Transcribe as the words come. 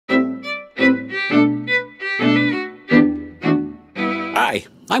Hi,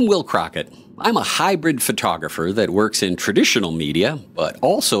 I'm Will Crockett. I'm a hybrid photographer that works in traditional media, but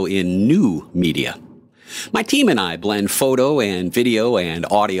also in new media. My team and I blend photo and video and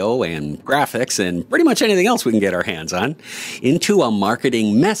audio and graphics and pretty much anything else we can get our hands on into a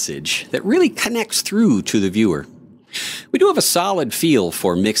marketing message that really connects through to the viewer. We do have a solid feel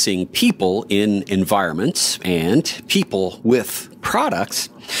for mixing people in environments and people with products,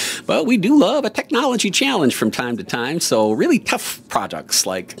 but we do love a technology challenge from time to time, so really tough projects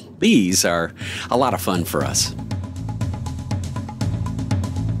like these are a lot of fun for us.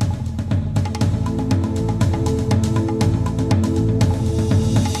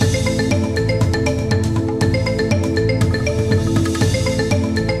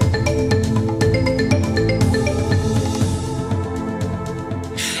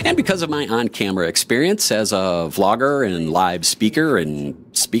 And because of my on-camera experience as a vlogger and live speaker and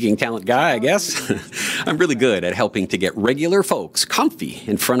speaking talent guy, I guess, I'm really good at helping to get regular folks comfy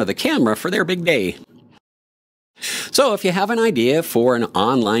in front of the camera for their big day. So if you have an idea for an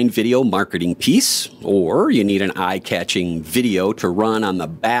online video marketing piece, or you need an eye-catching video to run on the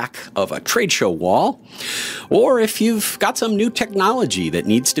back of a trade show wall, or if you've got some new technology that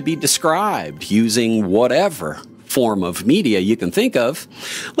needs to be described using whatever form of media you can think of,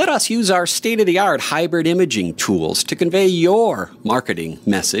 let us use our state-of-the-art hybrid imaging tools to convey your marketing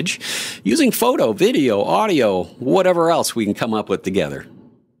message using photo, video, audio, whatever else we can come up with together.